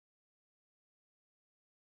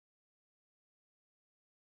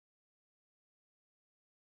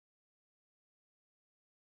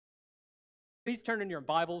Please turn in your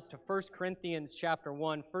Bibles to 1 Corinthians chapter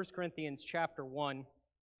 1. 1 Corinthians chapter 1.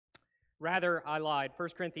 Rather, I lied. 1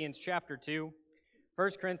 Corinthians chapter 2.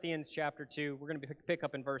 1 Corinthians chapter 2. We're going to pick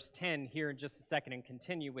up in verse 10 here in just a second and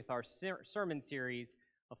continue with our sermon series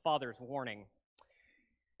of Father's Warning.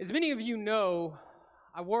 As many of you know,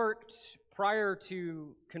 I worked prior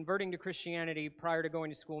to converting to Christianity, prior to going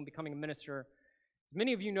to school and becoming a minister. As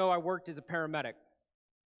many of you know, I worked as a paramedic.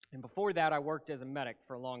 And before that, I worked as a medic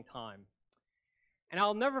for a long time. And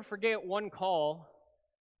I'll never forget one call.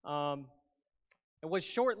 It was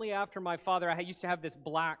shortly after my father, I used to have this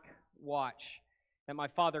black watch that my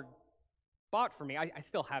father bought for me. I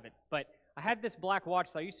still have it, but I had this black watch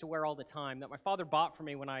that I used to wear all the time that my father bought for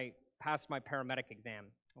me when I passed my paramedic exam,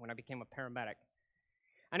 when I became a paramedic.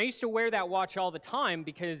 And I used to wear that watch all the time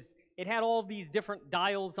because it had all these different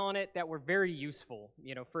dials on it that were very useful.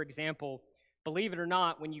 You know, for example, believe it or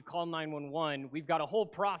not, when you call 911, we've got a whole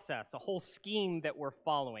process, a whole scheme that we're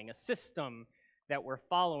following, a system that we're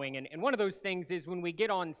following. And one of those things is when we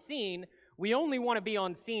get on scene, we only want to be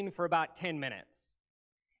on scene for about 10 minutes.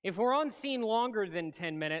 If we're on scene longer than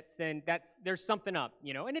 10 minutes, then there's something up,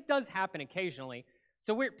 you know, and it does happen occasionally.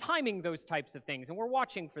 So we're timing those types of things, and we're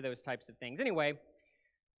watching for those types of things. Anyway,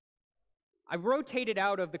 I rotated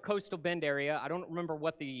out of the Coastal Bend area. I don't remember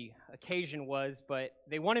what the occasion was, but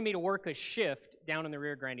they wanted me to work a shift down in the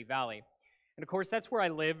Rio Grande Valley. And of course, that's where I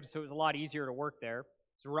lived, so it was a lot easier to work there.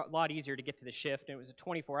 It was a lot easier to get to the shift, and it was a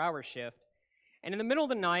 24-hour shift. And in the middle of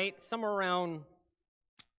the night, somewhere around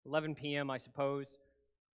 11 p.m., I suppose,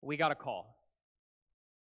 we got a call.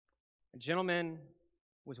 A gentleman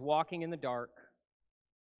was walking in the dark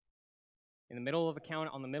on the middle of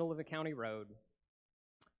a county road,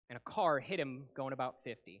 and a car hit him going about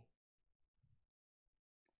 50.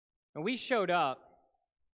 And we showed up,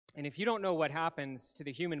 and if you don't know what happens to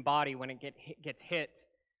the human body when it gets hit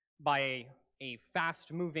by a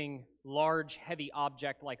fast-moving, large, heavy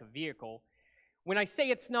object like a vehicle, when I say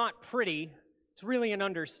it's not pretty, it's really an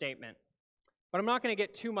understatement. But I'm not going to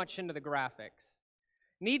get too much into the graphics.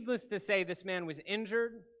 Needless to say, this man was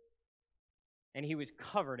injured, and he was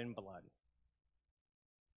covered in blood.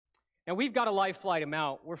 Now, we've got to live flight him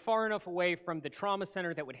out. We're far enough away from the trauma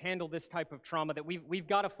center that would handle this type of trauma that we've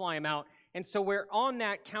got to fly him out. And so we're on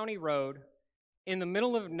that county road in the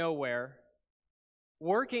middle of nowhere,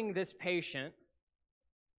 working this patient.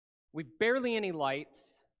 We've barely any lights.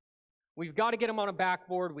 We've got to get him on a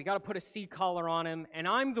backboard. We've got to put a C-collar on him. And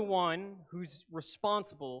I'm the one who's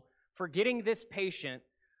responsible for getting this patient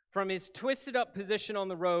from his twisted up position on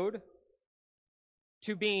the road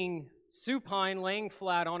to being supine, laying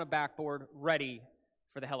flat on a backboard, ready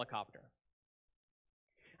for the helicopter.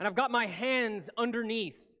 And I've got my hands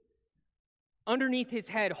underneath his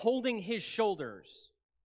head, holding his shoulders.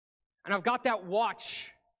 And I've got that watch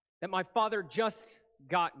that my father just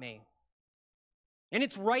got me. And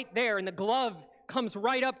it's right there, and the glove comes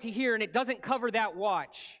right up to here, and it doesn't cover that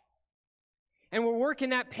watch. And we're working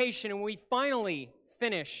that patient, and we finally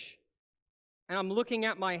finish. And I'm looking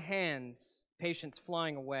at my hands, patient's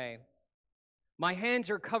flying away. My hands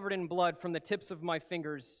are covered in blood from the tips of my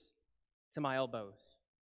fingers to my elbows.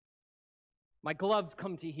 My gloves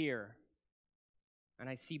come to here, and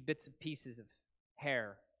I see bits and pieces of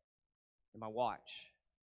hair in my watch.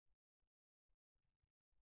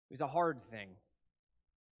 It was a hard thing.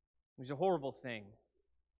 It was a horrible thing.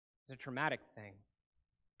 It was a traumatic thing.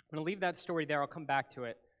 I'm going to leave that story there. I'll come back to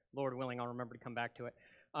it. Lord willing, I'll remember to come back to it.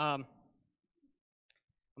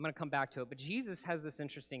 I'm going to come back to it. But Jesus has this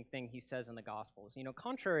interesting thing he says in the Gospels. You know,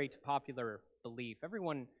 contrary to popular belief,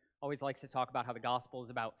 everyone always likes to talk about how the Gospel is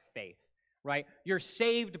about faith, right? You're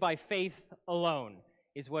saved by faith alone,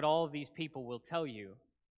 is what all of these people will tell you.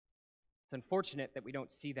 It's unfortunate that we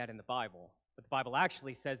don't see that in the Bible. What the Bible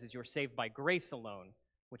actually says is you're saved by grace alone,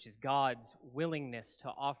 which is God's willingness to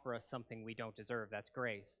offer us something we don't deserve. That's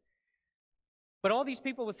grace. But all these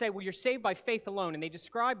people will say, well, you're saved by faith alone, and they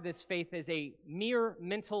describe this faith as a mere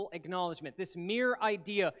mental acknowledgement, this mere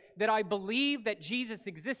idea that I believe that Jesus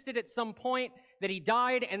existed at some point, that he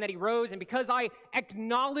died, and that he rose, and because I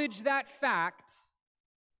acknowledge that fact,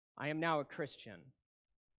 I am now a Christian.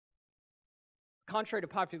 Contrary to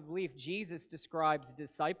popular belief, Jesus describes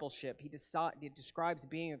discipleship. He describes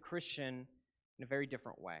being a Christian in a very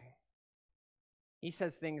different way. He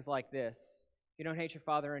says things like this: if you don't hate your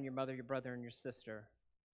father and your mother, your brother and your sister,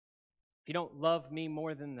 if you don't love me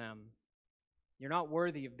more than them, you're not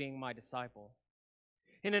worthy of being my disciple.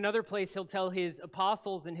 In another place, he'll tell his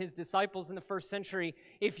apostles and his disciples in the first century,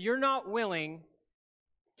 if you're not willing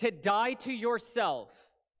to die to yourself,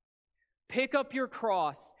 pick up your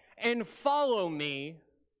cross, and follow me,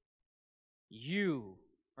 you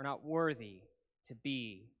are not worthy to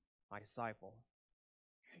be my disciple.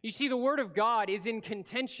 You see, the Word of God is in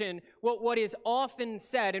contention with what is often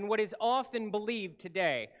said and what is often believed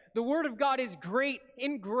today. The Word of God is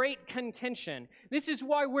in great contention. This is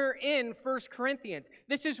why we're in 1 Corinthians.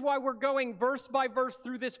 This is why we're going verse by verse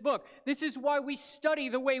through this book. This is why we study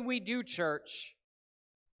the way we do, church.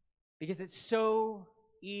 Because it's so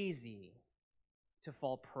easy to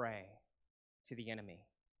fall prey to the enemy.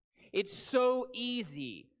 It's so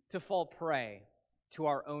easy to fall prey to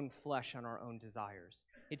our own flesh and our own desires.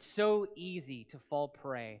 It's so easy to fall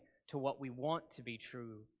prey to what we want to be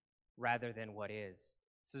true rather than what is.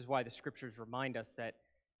 This is why the scriptures remind us that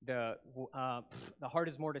the heart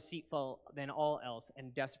is more deceitful than all else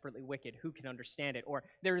and desperately wicked. Who can understand it? Or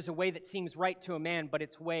there is a way that seems right to a man, but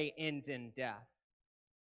its way ends in death.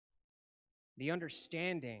 The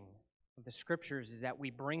understanding of the scriptures is that we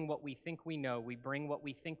bring what we think we know, we bring what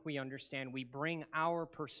we think we understand, we bring our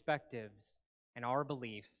perspectives and our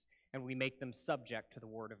beliefs, and we make them subject to the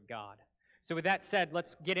Word of God. So with that said,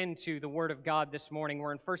 let's get into the Word of God this morning.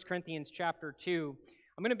 We're in 1 Corinthians chapter 2.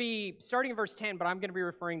 I'm going to be starting in verse 10, but I'm going to be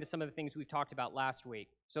referring to some of the things we've talked about last week.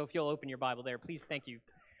 So if you'll open your Bible there, please, thank you.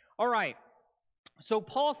 All right. So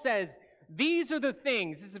Paul says, these are the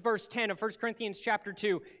things, this is verse 10 of 1 Corinthians chapter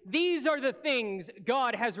 2, these are the things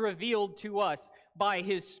God has revealed to us by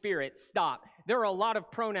His Spirit. Stop. There are a lot of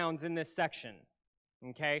pronouns in this section,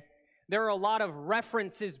 okay? There are a lot of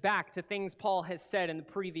references back to things Paul has said in the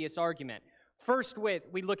previous argument. First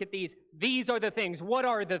we look at these are the things. What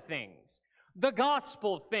are the things? The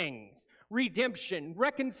gospel things, redemption,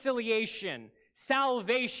 reconciliation,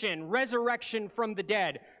 salvation, resurrection from the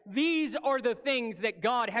dead. These are the things that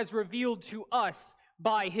God has revealed to us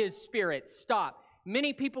by His Spirit. Stop.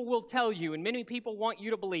 Many people will tell you, and many people want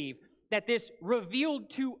you to believe, that this revealed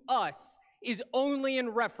to us is only in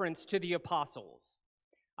reference to the apostles.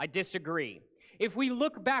 I disagree. If we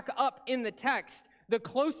look back up in the text, the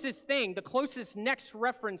closest next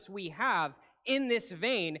reference we have in this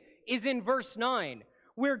vein is in verse 9,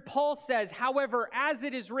 where Paul says, however, as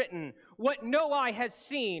it is written, what no eye has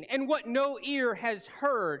seen, and what no ear has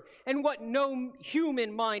heard, and what no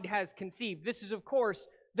human mind has conceived. This is, of course,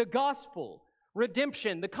 the gospel,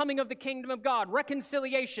 redemption, the coming of the kingdom of God,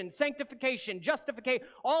 reconciliation, sanctification, justification,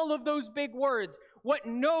 all of those big words. What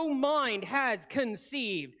no mind has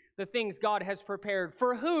conceived, the things God has prepared.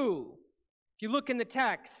 For who? If you look in the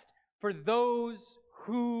text, for those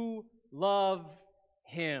who love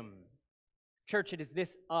Him. Church, it is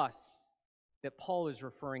this us that Paul is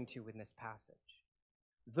referring to in this passage.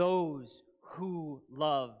 Those who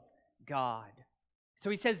love God. So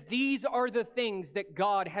he says, these are the things that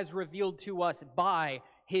God has revealed to us by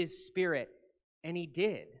His Spirit. And He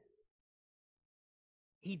did.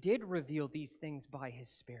 He did reveal these things by His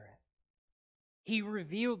Spirit. He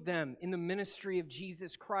revealed them in the ministry of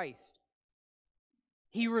Jesus Christ.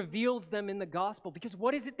 He reveals them in the gospel. Because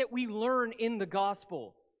what is it that we learn in the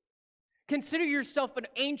gospel? Consider yourself an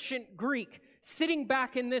ancient Greek sitting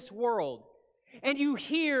back in this world, and you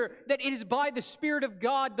hear that it is by the Spirit of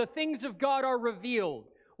God the things of God are revealed.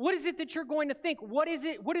 What is it that you're going to think? What are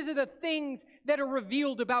the things that are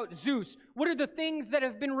revealed about Zeus? What are the things that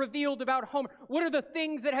have been revealed about Homer? What are the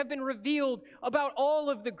things that have been revealed about all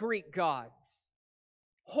of the Greek gods?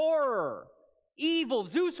 Horror, evil.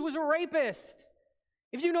 Zeus was a rapist.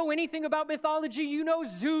 If you know anything about mythology, you know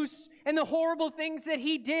Zeus and the horrible things that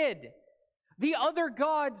he did. The other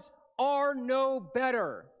gods are no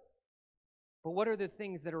better. But what are the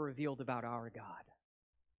things that are revealed about our God?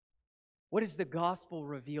 What does the gospel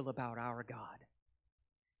reveal about our God?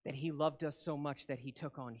 That He loved us so much that He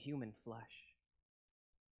took on human flesh.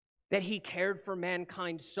 That He cared for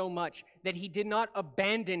mankind so much that He did not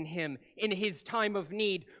abandon him in his time of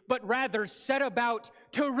need, but rather set about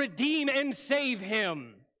to redeem and save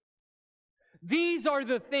him. These are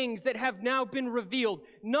the things that have now been revealed,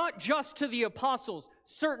 not just to the apostles.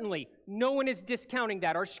 Certainly, no one is discounting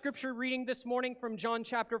that. Our scripture reading this morning from John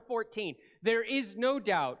chapter 14, there is no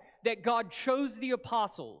doubt that God chose the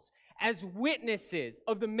apostles as witnesses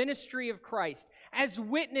of the ministry of Christ, as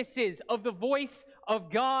witnesses of the voice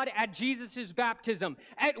of God at Jesus' baptism,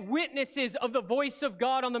 as witnesses of the voice of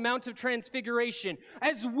God on the Mount of Transfiguration,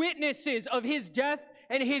 as witnesses of His death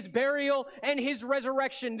and His burial and His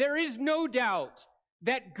resurrection. There is no doubt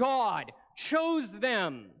that God chose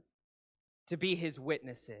them to be His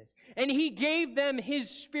witnesses. And He gave them His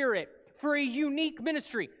Spirit for a unique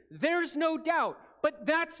ministry. There's no doubt, but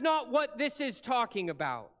that's not what this is talking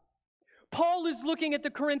about. Paul is looking at the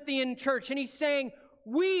Corinthian church and he's saying,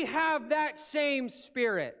 we have that same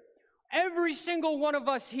Spirit. Every single one of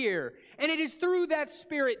us here. And it is through that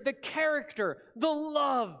Spirit, the character, the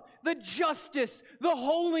love, the justice, the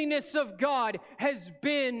holiness of God has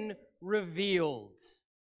been revealed.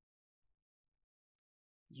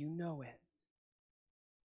 You know it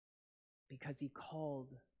because he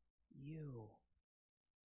called you.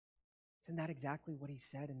 Isn't that exactly what he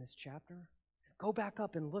said in this chapter? Go back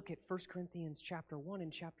up and look at 1 Corinthians chapter 1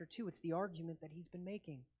 and chapter 2. It's the argument that he's been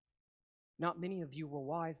making. Not many of you were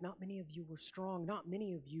wise. Not many of you were strong. Not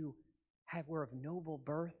many of you were of noble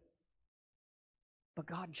birth. But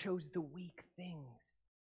God chose the weak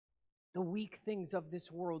things of this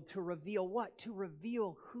world to reveal what? To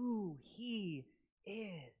reveal who he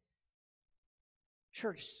is.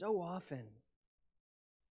 Church, so often,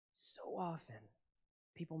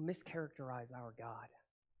 people mischaracterize our God.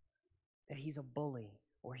 That he's a bully,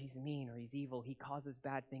 or he's mean, or he's evil. He causes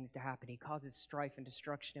bad things to happen. He causes strife and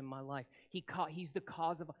destruction in my life. He's the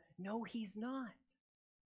cause of... No, he's not.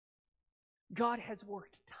 God has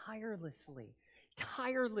worked tirelessly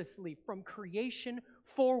from creation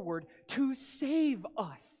forward to save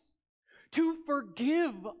us, to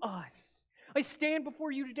forgive us. I stand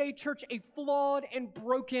before you today, church, a flawed and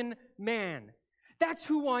broken man. That's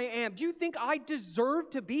who I am. Do you think I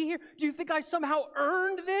deserve to be here? Do you think I somehow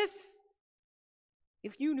earned this?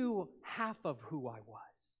 If you knew half of who I was,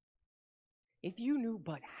 if you knew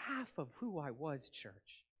but half of who I was, church,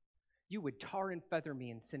 you would tar and feather me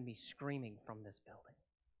and send me screaming from this building.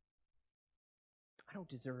 I don't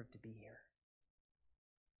deserve to be here.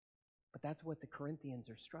 But that's what the Corinthians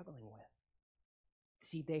are struggling with.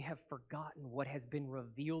 See, they have forgotten what has been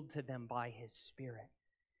revealed to them by his Spirit.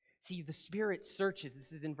 See, the Spirit searches,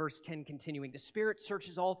 this is in verse 10 continuing, the Spirit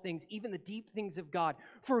searches all things, even the deep things of God.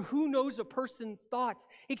 For who knows a person's thoughts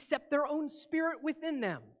except their own spirit within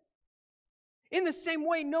them? In the same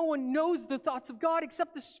way, no one knows the thoughts of God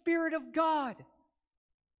except the Spirit of God.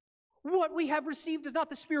 What we have received is not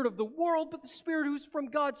the spirit of the world, but the Spirit who's from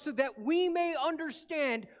God, so that we may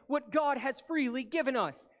understand what God has freely given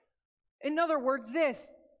us. In other words,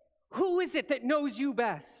 who is it that knows you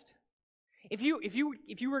best? If you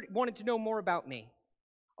wanted to know more about me,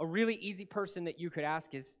 a really easy person that you could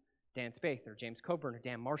ask is Dan Spaeth or James Coburn or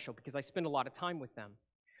Dan Marshall, because I spend a lot of time with them.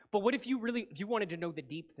 But what if you wanted to know the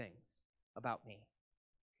deep things about me?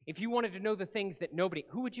 If you wanted to know the things that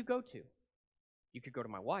who would you go to? You could go to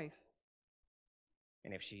my wife.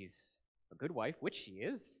 And if she's a good wife, which she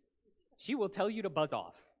is, she will tell you to buzz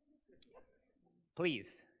off. Please.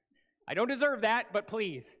 I don't deserve that, but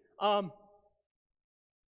please. But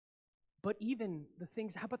even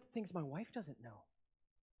how about the things my wife doesn't know?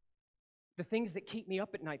 The things that keep me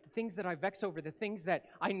up at night, the things that I vex over, the things that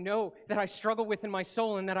I know that I struggle with in my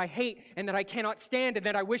soul and that I hate and that I cannot stand and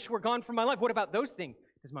that I wish were gone from my life. What about those things?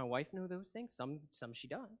 Does my wife know those things? Some she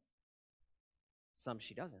does. Some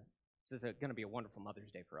she doesn't. This is going to be a wonderful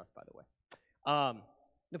Mother's Day for us, by the way. No,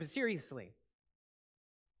 but seriously,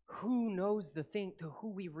 who knows who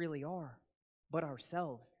we really are but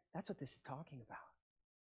ourselves? That's what this is talking about.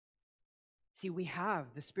 See, we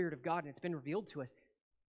have the Spirit of God, and it's been revealed to us.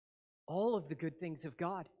 All of the good things of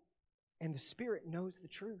God, and the Spirit knows the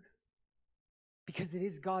truth because it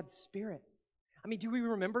is God's Spirit. I mean, do we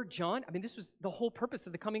remember John? I mean, this was the whole purpose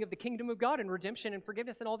of the coming of the kingdom of God and redemption and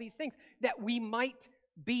forgiveness and all these things, that we might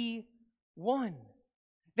be one,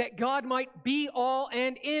 that God might be all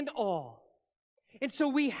and in all. And so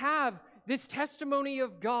we have this testimony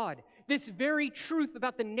of God, this very truth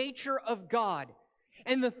about the nature of God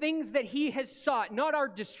and the things that he has sought, not our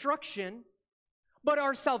destruction, but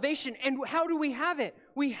our salvation. And how do we have it?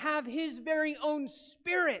 We have his very own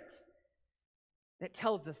Spirit that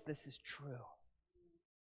tells us this is true.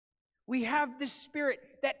 We have this Spirit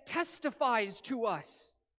that testifies to us.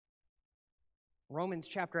 I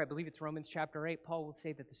believe it's Romans chapter 8, Paul will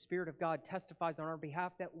say that the Spirit of God testifies on our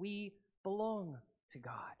behalf that we belong to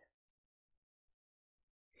God.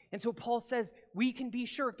 And so Paul says we can be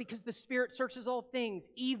sure because the Spirit searches all things,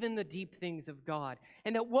 even the deep things of God.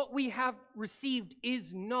 And that what we have received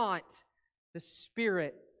is not the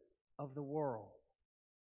spirit of the world.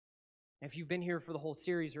 If you've been here for the whole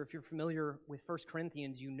series, or if you're familiar with 1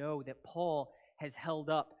 Corinthians, you know that Paul has held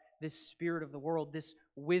up this spirit of the world, this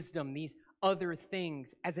wisdom, these other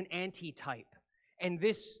things as an antitype. And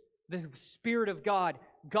the Spirit of God,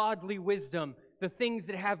 godly wisdom, the things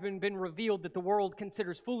that have been revealed that the world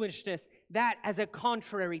considers foolishness, that as a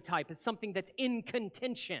contrary type, as something that's in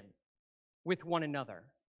contention with one another.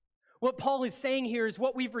 What Paul is saying here is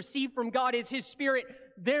what we've received from God is his Spirit.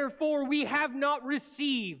 Therefore, we have not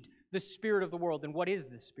received the spirit of the world. And what is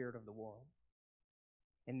the spirit of the world?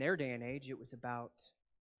 In their day and age, it was about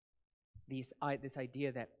this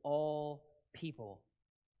idea that all people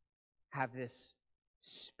have this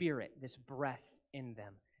spirit, this breath in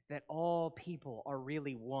them, that all people are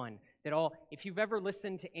really one. If you've ever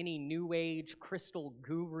listened to any New Age crystal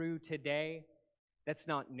guru today, that's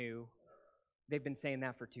not new. They've been saying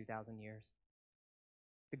that for 2,000 years.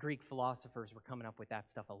 The Greek philosophers were coming up with that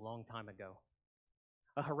stuff a long time ago.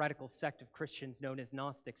 A heretical sect of Christians known as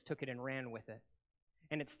Gnostics took it and ran with it.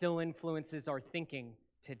 And it still influences our thinking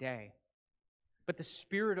today. But the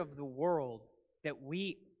spirit of the world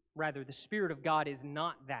the Spirit of God is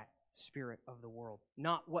not that spirit of the world,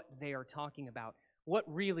 not what they are talking about. What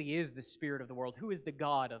really is the spirit of the world? Who is the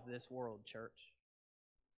God of this world, church?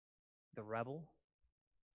 The rebel?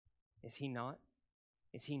 Is he not?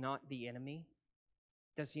 Is he not the enemy?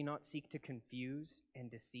 Does he not seek to confuse and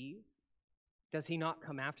deceive? Does he not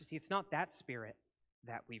come after? See, it's not that spirit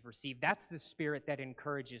that we've received. That's the spirit that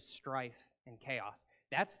encourages strife and chaos.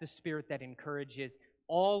 That's the spirit that encourages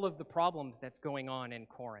all of the problems that's going on in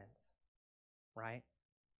Corinth, right?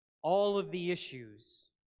 All of the issues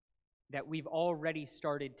that we've already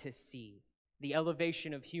started to see. The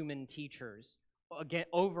elevation of human teachers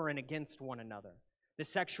over and against one another. The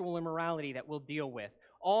sexual immorality that we'll deal with.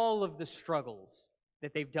 All of the struggles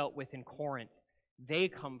that they've dealt with in Corinth, they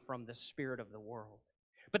come from the spirit of the world.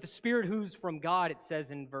 But the Spirit who's from God, it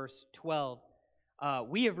says in verse 12,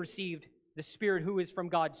 we have received the Spirit who is from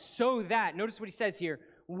God so that, notice what he says here,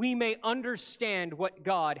 we may understand what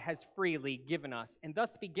God has freely given us. And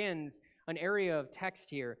thus begins an area of text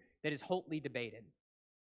here that is hotly debated.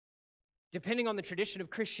 Depending on the tradition of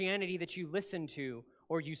Christianity that you listen to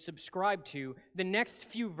or you subscribe to, the next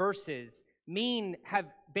few verses have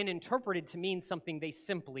been interpreted to mean something they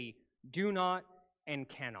simply do not and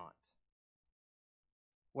cannot.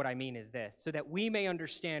 What I mean is this, so that we may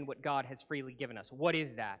understand what God has freely given us. What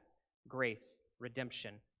is that? Grace,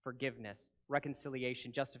 redemption, forgiveness,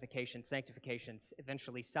 reconciliation, justification, sanctification,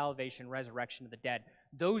 eventually salvation, resurrection of the dead.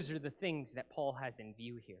 Those are the things that Paul has in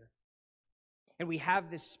view here. And we have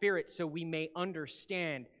this Spirit so we may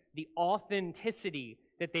understand the authenticity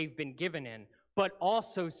that they've been given in, but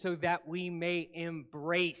also so that we may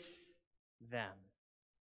embrace them.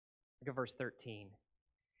 Look at verse 13.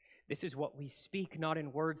 This is what we speak, not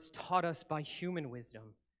in words taught us by human wisdom.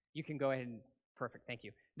 You can go ahead and, perfect, thank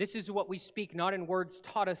you. This is what we speak, not in words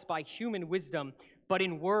taught us by human wisdom, but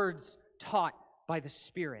in words taught by the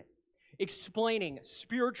Spirit, explaining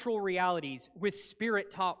spiritual realities with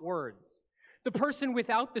Spirit-taught words. The person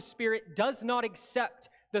without the Spirit does not accept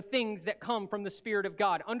the things that come from the Spirit of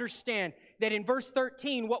God. Understand that in verse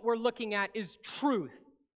 13, what we're looking at is truth.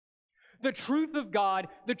 The truth of God,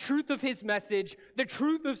 the truth of His message, the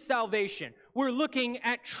truth of salvation. We're looking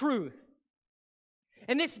at truth.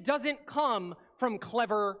 And this doesn't come from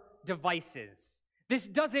clever devices. This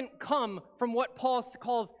doesn't come from what Paul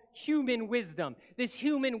calls human wisdom. This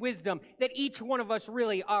human wisdom that each one of us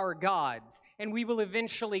really are gods. And we will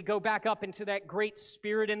eventually go back up into that great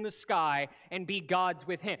Spirit in the sky and be gods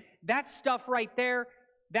with Him. That stuff right there,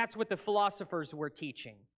 that's what the philosophers were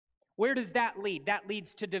teaching. Where does that lead? That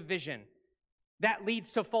leads to division. That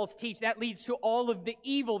leads to false teaching. That leads to all of the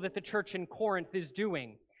evil that the church in Corinth is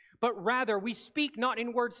doing. But rather, we speak not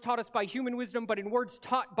in words taught us by human wisdom, but in words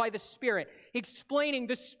taught by the Spirit, explaining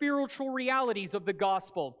the spiritual realities of the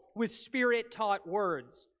gospel with Spirit-taught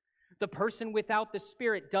words. The person without the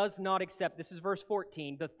Spirit does not accept, this is verse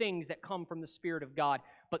 14, the things that come from the Spirit of God,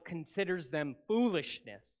 but considers them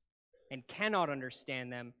foolishness and cannot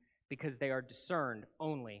understand them because they are discerned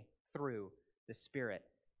only through the Spirit.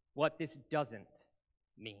 What this doesn't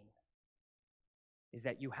mean is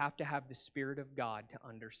that you have to have the Spirit of God to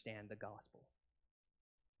understand the gospel.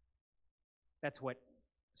 That's what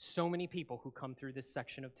so many people who come through this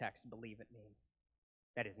section of text believe it means.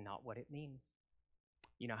 That is not what it means.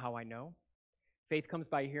 You know how I know? Faith comes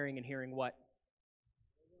by hearing, and hearing what?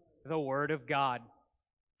 The Word of God.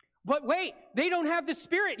 But wait, they don't have the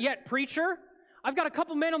Spirit yet, preacher. I've got a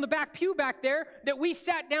couple men on the back pew back there that we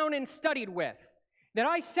sat down and studied with. That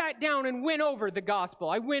I sat down and went over the gospel.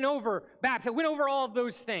 I went over baptism. I went over all of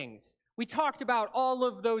those things. We talked about all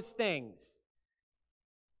of those things.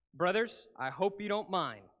 Brothers, I hope you don't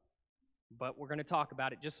mind, but we're going to talk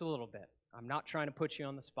about it just a little bit. I'm not trying to put you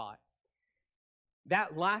on the spot.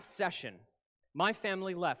 That last session, my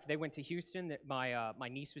family left. They went to Houston. My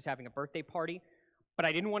niece was having a birthday party, but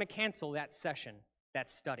I didn't want to cancel that session, that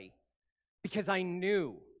study, because I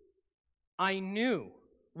knew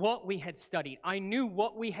what we had studied. I knew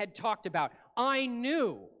what we had talked about. I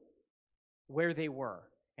knew where they were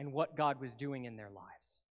and what God was doing in their lives.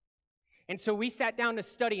 And so we sat down to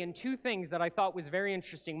study, and two things that I thought was very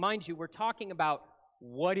interesting. Mind you, we're talking about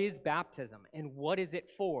what is baptism and what is it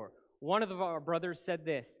for. One of our brothers said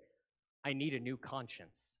this, I need a new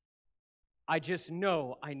conscience. I just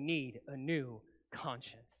know I need a new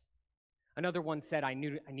conscience. Another one said, I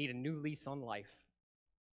need a new lease on life.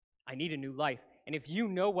 I need a new life. And if you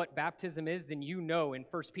know what baptism is, then you know in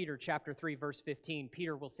 1 Peter chapter 3, verse 15,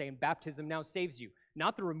 Peter will say, and baptism now saves you.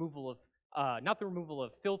 Not the removal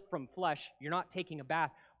of filth from flesh. You're not taking a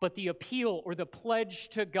bath, but the appeal or the pledge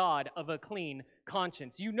to God of a clean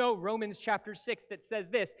conscience. You know Romans chapter 6 that says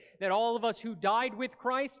this, that all of us who died with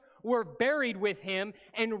Christ were buried with him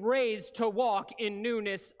and raised to walk in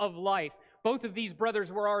newness of life. Both of these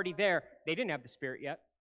brothers were already there. They didn't have the Spirit yet,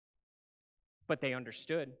 but they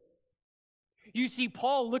understood. You see,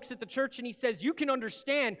 Paul looks at the church and he says, you can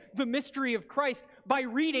understand the mystery of Christ by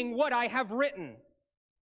reading what I have written.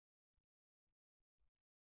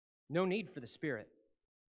 No need for the Spirit.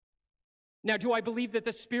 Now, do I believe that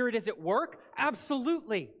the Spirit is at work?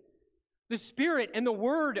 Absolutely. The Spirit and the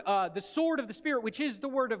Word, the sword of the Spirit, which is the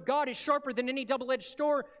Word of God, is sharper than any double-edged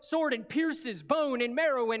sword and pierces bone and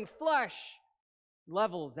marrow and flesh,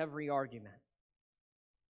 levels every argument.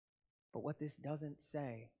 But what this doesn't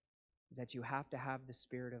say is that you have to have the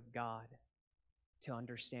Spirit of God to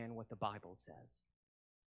understand what the Bible says,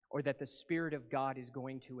 or that the Spirit of God is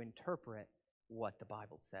going to interpret what the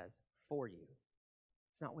Bible says for you.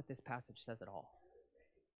 It's not what this passage says at all.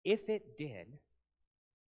 If it did,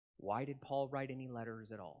 why did Paul write any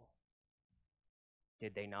letters at all?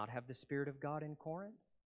 Did they not have the Spirit of God in Corinth?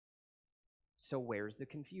 So where's the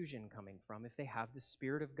confusion coming from if they have the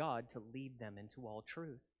Spirit of God to lead them into all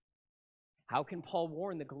truth? How can Paul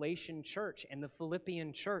warn the Galatian church and the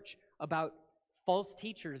Philippian church about false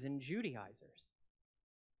teachers and Judaizers?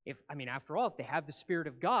 After all, if they have the Spirit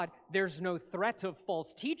of God, there's no threat of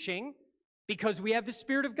false teaching because we have the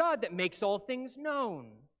Spirit of God that makes all things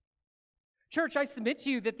known. Church, I submit to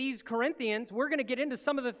you that these Corinthians, we're going to get into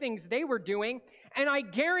some of the things they were doing, and I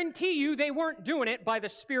guarantee you they weren't doing it by the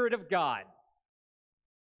Spirit of God.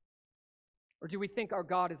 Or do we think our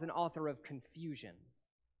God is an author of confusion?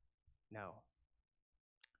 No.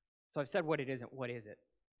 So I've said what it isn't. What is it?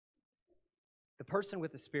 The person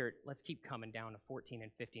with the Spirit, let's keep coming down to 14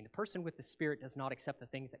 and 15. The person with the Spirit does not accept the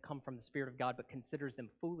things that come from the Spirit of God, but considers them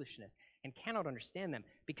foolishness and cannot understand them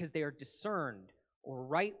because they are discerned or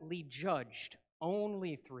rightly judged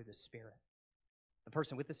only through the Spirit. The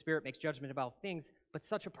person with the Spirit makes judgment about things, but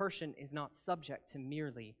such a person is not subject to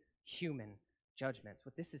merely human judgments.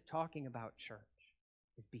 What this is talking about, church,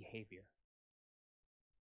 is behavior.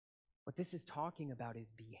 What this is talking about is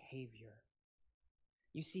behavior.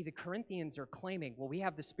 You see, the Corinthians are claiming, well, we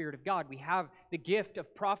have the Spirit of God. We have the gift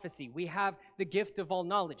of prophecy. We have the gift of all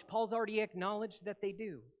knowledge. Paul's already acknowledged that they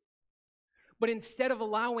do. But instead of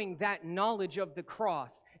allowing that knowledge of the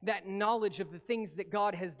cross, that knowledge of the things that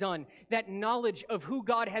God has done, that knowledge of who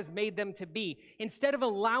God has made them to be, instead of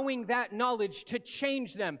allowing that knowledge to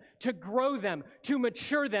change them, to grow them, to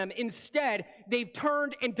mature them, instead, they've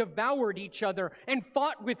turned and devoured each other and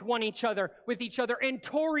fought with each other, and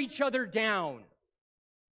tore each other down.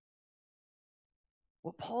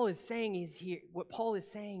 What Paul is saying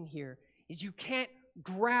here is you can't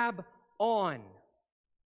grab on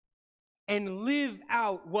and live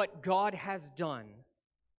out what God has done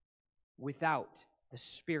without the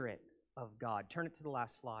Spirit of God. Turn it to the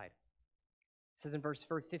last slide. It says in verse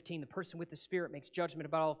 15, the person with the Spirit makes judgment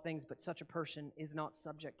about all things, but such a person is not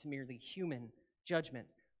subject to merely human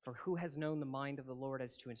judgments. For who has known the mind of the Lord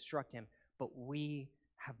as to instruct him? But we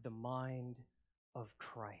have the mind of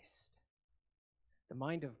Christ. The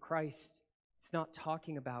mind of Christ, it's not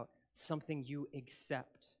talking about something you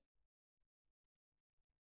accept.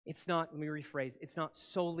 It's not, let me rephrase, it's not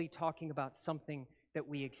solely talking about something that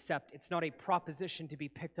we accept. It's not a proposition to be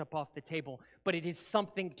picked up off the table, but it is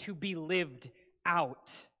something to be lived out.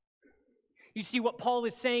 You see, what Paul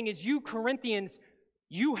is saying is, you Corinthians,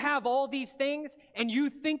 you have all these things and you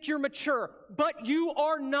think you're mature, but you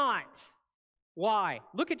are not. Why?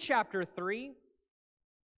 Look at chapter 3.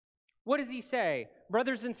 What does he say?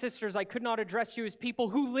 Brothers and sisters, I could not address you as people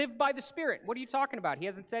who live by the Spirit. What are you talking about? He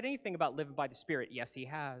hasn't said anything about living by the Spirit. Yes, he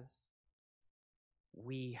has.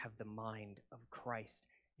 We have the mind of Christ.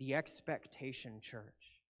 The expectation, church,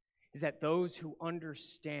 is that those who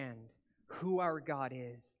understand who our God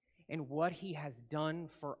is and what he has done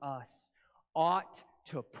for us ought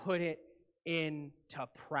to put it into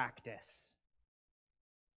practice.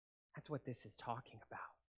 That's what this is talking about.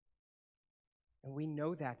 And we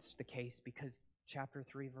know that's the case because chapter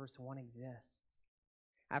 3, verse 1 exists.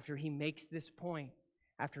 After he makes this point,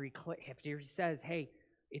 after he says, hey,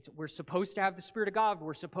 We're supposed to have the Spirit of God.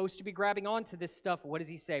 We're supposed to be grabbing onto this stuff. What does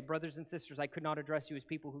he say? Brothers and sisters, I could not address you as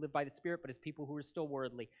people who live by the Spirit, but as people who are still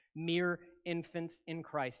worldly, mere infants in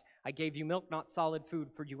Christ. I gave you milk, not solid food,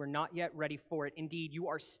 for you are not yet ready for it. Indeed, you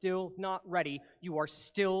are still not ready. You are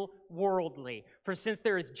still worldly. For since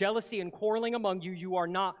there is jealousy and quarreling among you,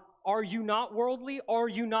 are you not worldly? Are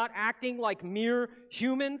you not acting like mere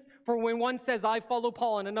humans? For when one says, I follow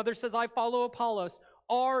Paul, and another says, I follow Apollos,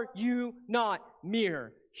 are you not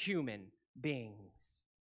mere human beings?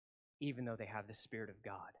 Even though they have the Spirit of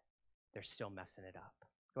God, they're still messing it up.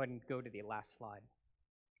 Go ahead and go to the last slide.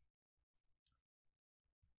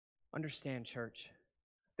 Understand, church,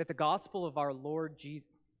 that the gospel of our Lord Jesus...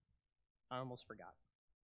 I almost forgot.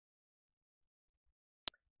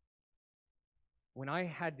 When I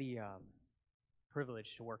had the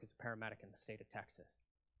privilege to work as a paramedic in the state of Texas,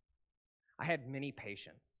 I had many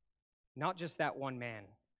patients, not just that one man,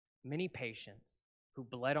 many patients who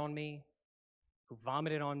bled on me, who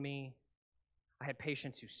vomited on me. I had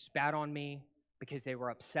patients who spat on me because they were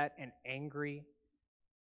upset and angry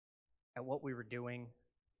at what we were doing,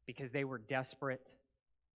 because they were desperate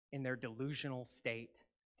in their delusional state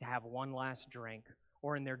to have one last drink,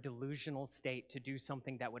 or in their delusional state to do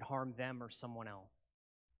something that would harm them or someone else.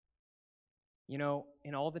 You know,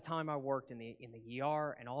 in all the time I worked in the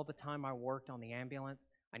ER and all the time I worked on the ambulance,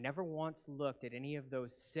 I never once looked at any of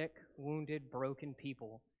those sick, wounded, broken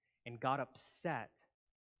people and got upset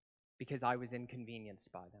because I was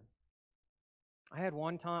inconvenienced by them.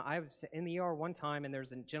 I was in the ER one time, and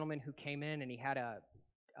there's a gentleman who came in and he had a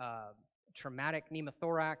traumatic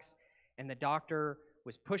pneumothorax, and the doctor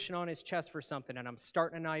was pushing on his chest for something, and I'm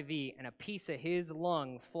starting an IV, and a piece of his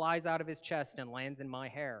lung flies out of his chest and lands in my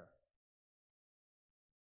hair.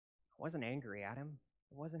 I wasn't angry at him.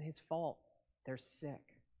 It wasn't his fault. They're sick.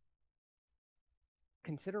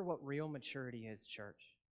 Consider what real maturity is, church.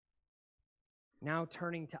 Now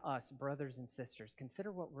turning to us, brothers and sisters,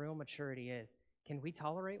 consider what real maturity is. Can we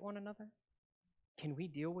tolerate one another? Can we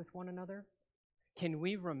deal with one another? Can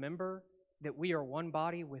we remember that we are one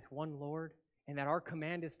body with one Lord, and that our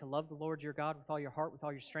command is to love the Lord your God with all your heart, with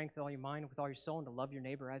all your strength, with all your mind, with all your soul, and to love your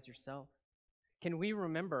neighbor as yourself? Can we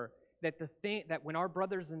remember that that when our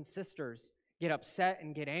brothers and sisters get upset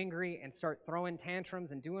and get angry and start throwing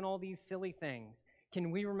tantrums and doing all these silly things,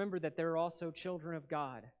 can we remember that they're also children of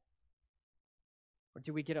God? Or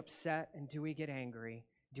do we get upset and do we get angry?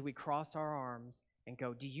 Do we cross our arms and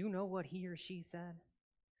go, do you know what he or she said?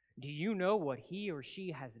 Do you know what he or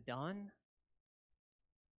she has done?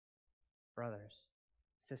 Brothers,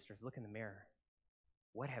 sisters, look in the mirror.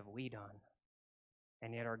 What have we done?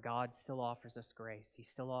 And yet our God still offers us grace. He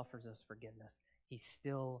still offers us forgiveness. He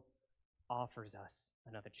still offers us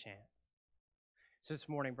another chance. So this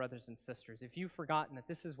morning, brothers and sisters, if you've forgotten that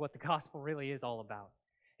this is what the gospel really is all about,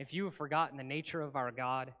 if you have forgotten the nature of our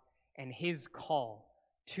God and his call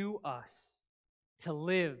to us to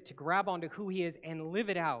live, to grab onto who he is and live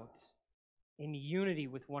it out in unity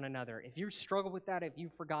with one another, if you struggle with that, if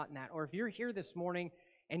you've forgotten that, or if you're here this morning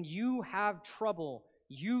and you have trouble,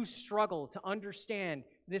 you struggle to understand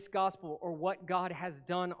this gospel or what God has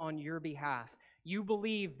done on your behalf, you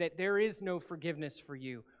believe that there is no forgiveness for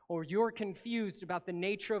you, or you're confused about the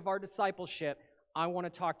nature of our discipleship, I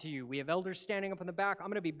want to talk to you. We have elders standing up in the back. I'm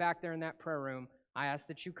going to be back there in that prayer room. I ask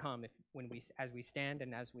that you come as we stand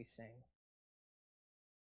and as we sing.